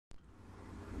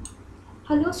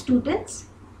Hello students,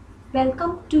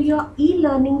 welcome to your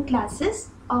e-learning classes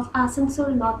of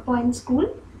Asansol North Point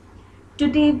School.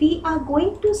 Today we are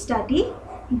going to study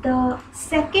the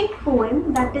second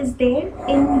poem that is there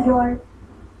in your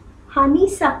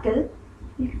Honeysuckle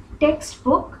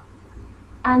textbook,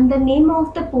 and the name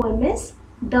of the poem is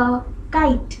The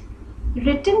Kite,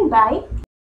 written by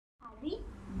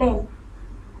A.N.P.S.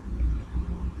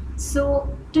 So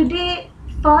today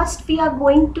first we are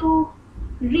going to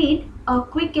read a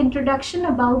quick introduction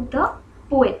about the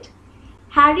poet.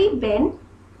 Harry Benn,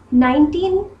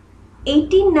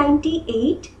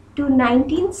 1898 to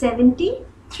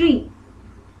 1973.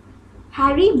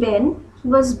 Harry Benn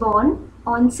was born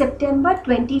on September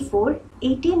 24,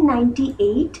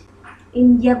 1898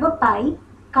 in Yavapai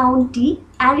County,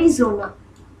 Arizona.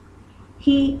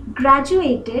 He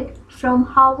graduated from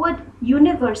Howard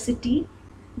University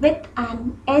with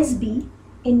an SB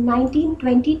in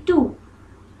 1922.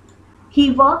 He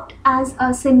worked as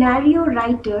a scenario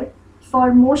writer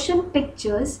for motion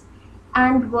pictures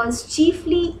and was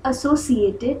chiefly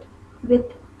associated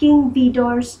with King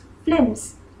Vidor's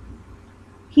films.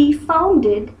 He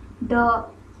founded the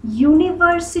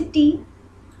University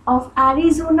of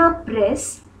Arizona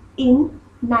Press in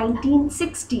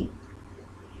 1960.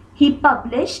 He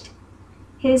published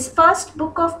his first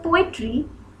book of poetry,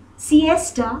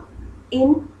 Siesta,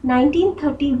 in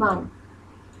 1931,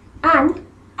 and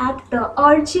at the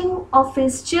urging of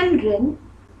his children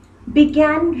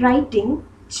began writing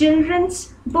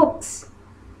children's books.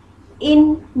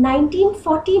 In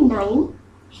 1949,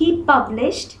 he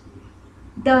published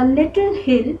The Little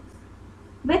Hill,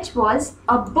 which was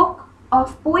a book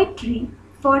of poetry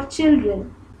for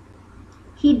children.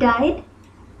 He died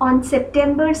on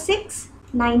September 6,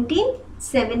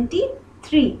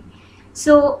 1973.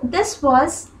 So this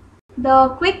was the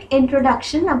quick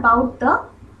introduction about the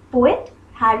poet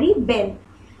Harry Benn.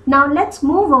 Now let's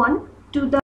move on to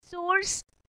the soars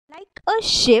like a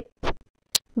ship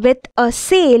with a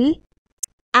sail,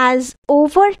 as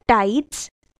over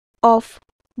tides of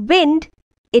wind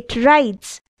it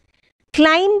rides,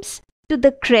 climbs to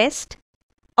the crest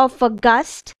of a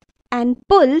gust and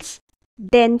pulls,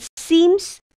 then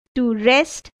seems to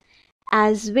rest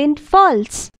as wind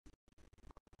falls.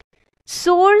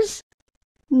 Soars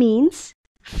means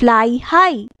fly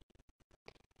high.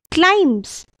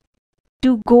 Climbs,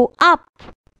 to go up.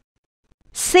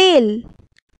 Sail,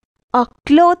 a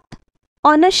cloth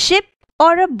on a ship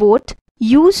or a boat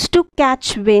used to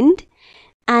catch wind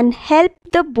and help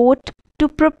the boat to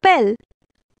propel.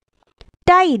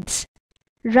 Tides,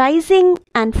 rising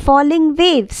and falling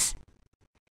waves.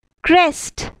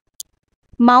 Crest,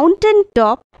 mountain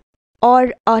top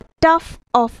or a tuft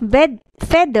of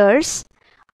feathers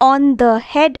on the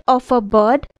head of a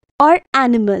bird or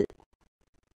animal.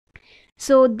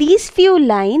 So these few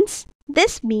lines,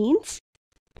 this means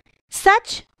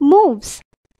such moves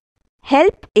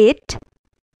help it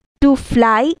to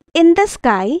fly in the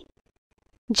sky,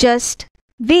 just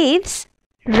waves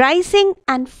rising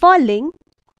and falling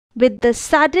with the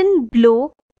sudden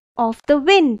blow of the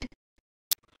wind.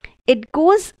 It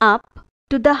goes up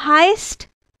to the highest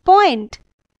point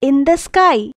in the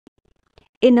sky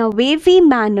in a wavy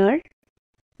manner,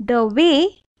 the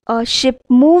way a ship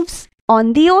moves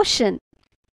on the ocean.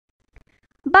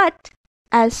 But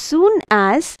as soon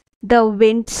as the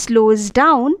wind slows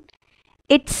down,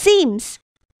 it seems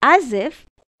as if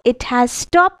it has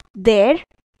stopped there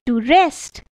to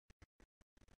rest.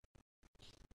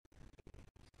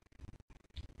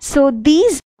 So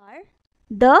these are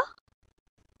the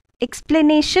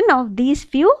explanation of these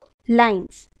few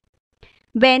lines.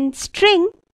 When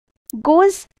string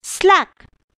goes slack,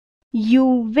 you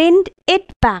wind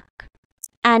it back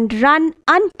and run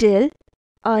until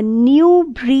a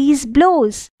new breeze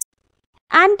blows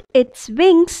and its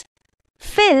wings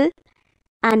fill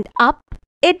and up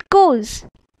it goes.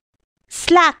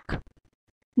 Slack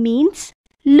means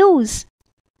loose.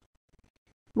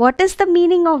 What is the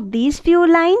meaning of these few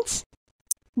lines?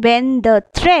 When the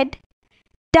thread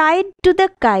tied to the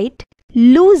kite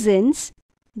loosens,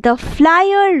 the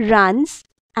flyer runs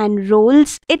and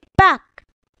rolls it back.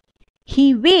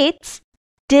 He waits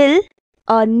till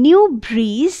a new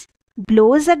breeze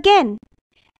blows again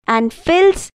and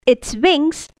fills its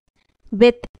wings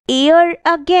with air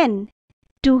again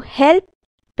to help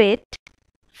it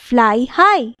fly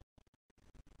high.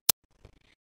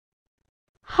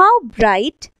 How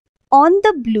bright on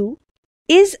the blue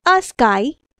is a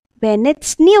sky when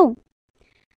it's new,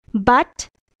 but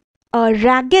a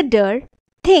raggeder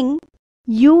thing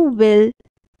you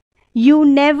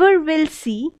never will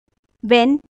see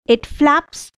when it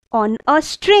flaps on a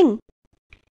string.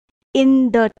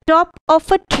 in the top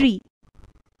of a tree.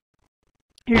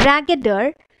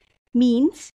 Raggeder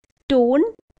means torn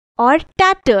or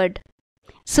tattered.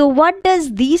 So what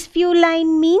does these few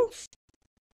lines means?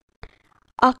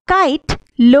 A kite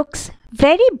looks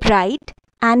very bright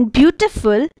and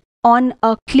beautiful on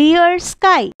a clear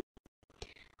sky.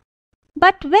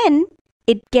 But when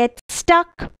it gets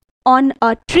stuck on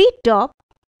a treetop,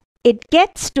 it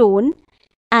gets torn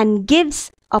and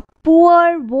gives a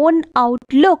poor, worn out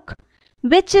look,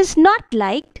 which is not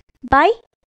liked by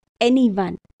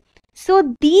anyone.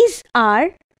 So these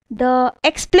are the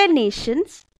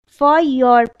explanations for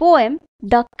your poem,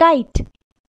 The Kite.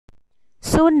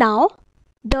 So now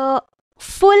the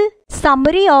full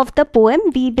summary of the poem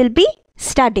we will be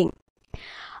studying.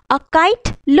 A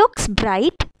kite looks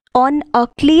bright on a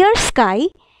clear sky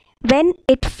when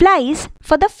it flies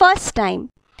for the first time.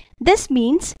 This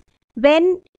means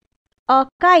when a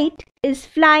kite is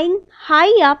flying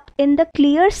high up in the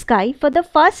clear sky for the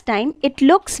first time, it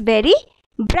looks very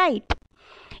bright.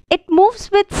 It moves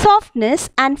with softness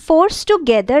and force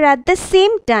together at the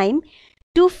same time.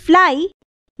 To fly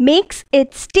makes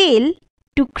its tail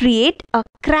to create a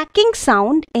cracking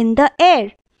sound in the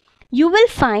air. You will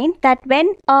find that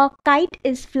when a kite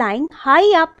is flying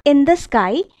high up in the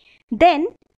sky, then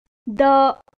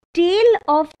the tail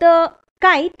of the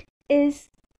kite is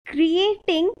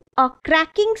creating a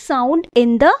cracking sound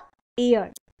in the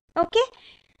air. Okay,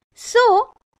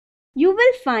 so you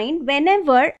will find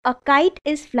whenever a kite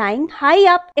is flying high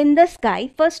up in the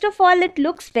sky, first of all, it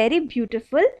looks very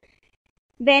beautiful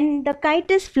when the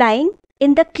kite is flying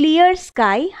in the clear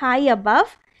sky high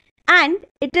above, and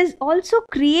it is also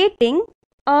creating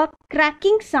a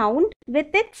cracking sound with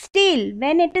its tail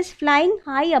when it is flying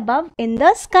high above in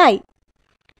the sky.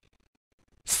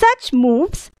 Such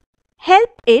moves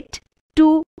help it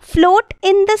to float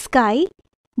in the sky,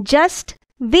 just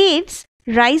waves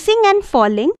rising and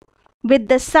falling with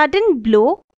the sudden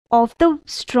blow of the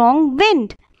strong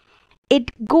wind.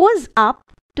 It goes up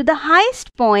to the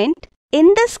highest point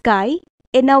in the sky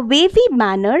in a wavy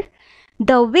manner,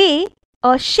 the way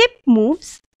a ship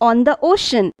moves on the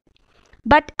ocean.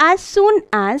 But as soon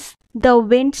as the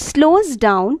wind slows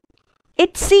down,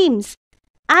 it seems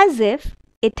as if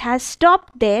it has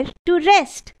stopped there to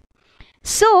rest.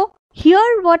 So,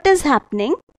 here what is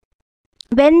happening?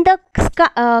 When the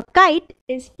kite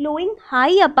is flowing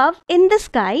high above in the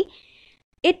sky,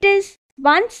 it is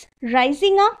once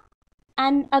rising up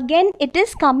and again it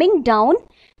is coming down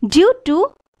due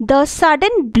to the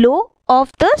sudden blow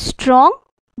of the strong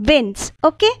winds.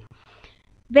 Okay,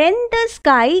 when the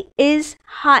sky is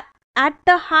at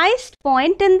the highest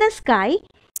point in the sky,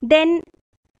 then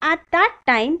at that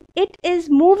time it is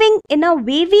moving in a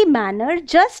wavy manner,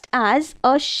 just as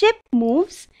a ship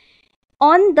moves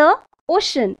on the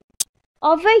ocean.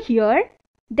 Over here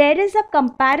there is a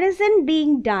comparison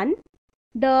being done.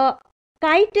 The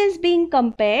kite is being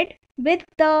compared with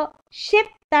the ship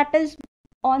that is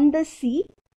on the sea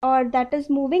or that is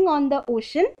moving on the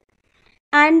ocean,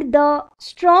 and the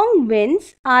strong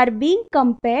winds are being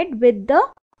compared with the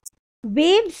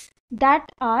waves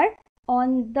that are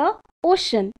on the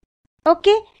ocean.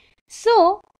 Okay,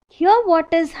 so here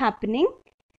what is happening?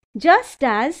 Just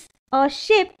as a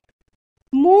ship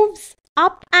moves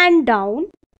up and down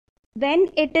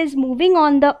when it is moving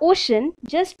on the ocean,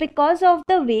 just because of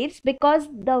the waves, because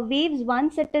the waves,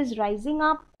 once it is rising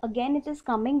up, again it is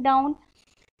coming down.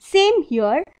 Same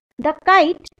here, the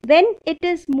kite, when it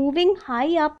is moving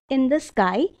high up in the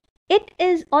sky, it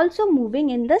is also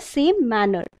moving in the same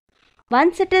manner.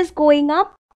 Once it is going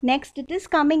up, next it is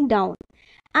coming down.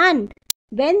 And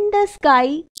when the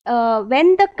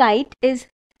kite is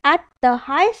at the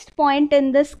highest point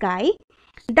in the sky,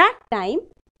 that time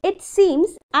it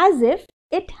seems as if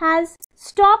it has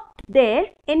stopped there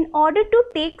in order to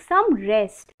take some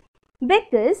rest,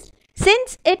 because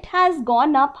since it has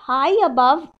gone up high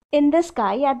above in the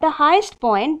sky at the highest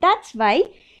point, that's why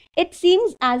it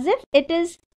seems as if it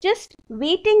is just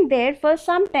waiting there for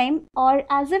some time, or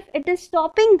as if it is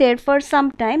stopping there for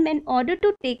some time in order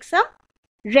to take some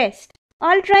rest.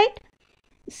 All right,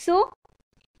 so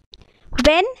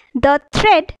when the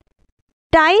thread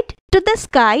tied to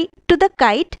the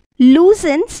kite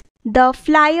loosens, the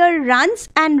flyer runs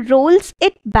and rolls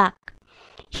it back.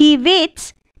 He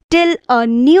waits till a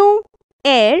new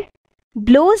air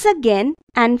blows again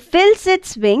and fills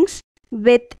its wings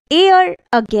with air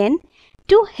again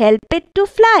to help it to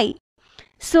fly.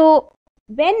 So,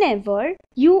 whenever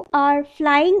you are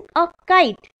flying a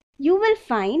kite, you will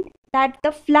find that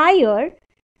the flyer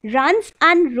runs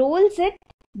and rolls it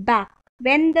back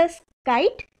when the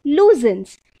kite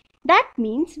loosens. That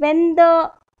means when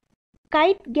the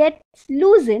kite gets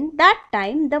loosened, that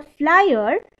time the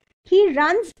flyer, he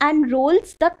runs and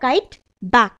rolls the kite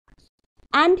back.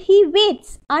 And he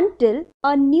waits until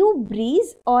a new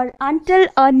breeze or until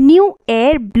a new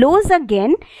air blows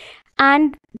again,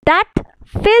 and that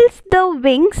fills the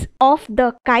wings of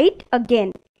the kite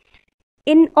again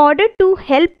in order to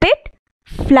help it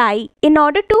fly, in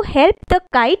order to help the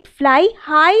kite fly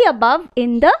high above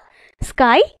in the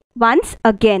sky once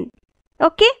again.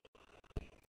 Okay?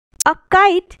 A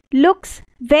kite looks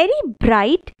very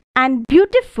bright and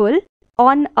beautiful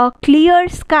on a clear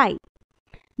sky.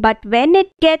 But when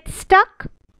it gets stuck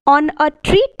on a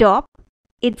treetop,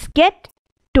 it gets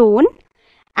torn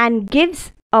and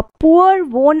gives a poor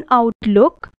worn out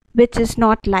look which is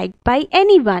not liked by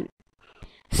anyone.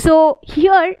 So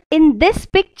here in this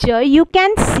picture you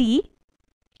can see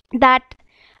that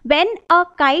when a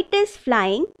kite is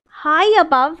flying high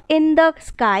above in the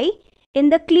sky, in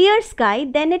the clear sky,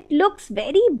 then it looks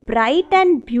very bright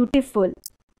and beautiful.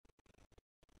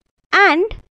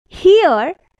 And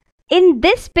here in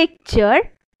this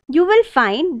picture you will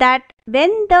find that when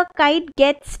the kite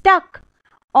gets stuck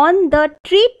on the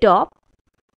treetop,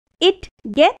 it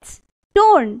gets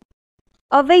torn.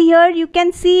 Over here you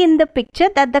can see in the picture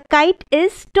that the kite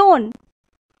is torn.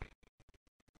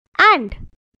 And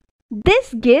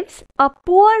this gives a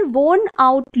poor worn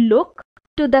out look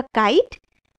to the kite,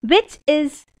 which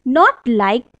is not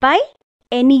liked by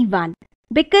anyone,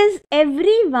 because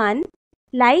everyone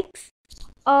likes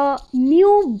a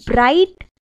new bright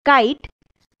kite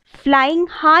flying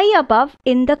high above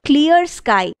in the clear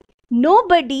sky.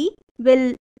 Nobody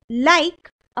will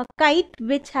like a kite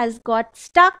which has got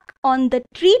stuck on the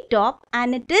treetop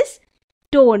and it is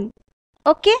torn.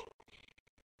 Okay?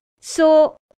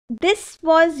 So this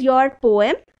was your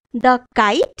poem, The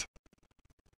Kite.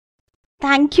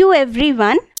 Thank you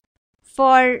everyone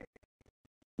for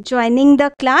joining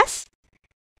the class.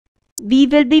 We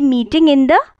will be meeting in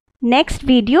the next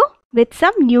video with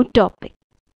some new topic.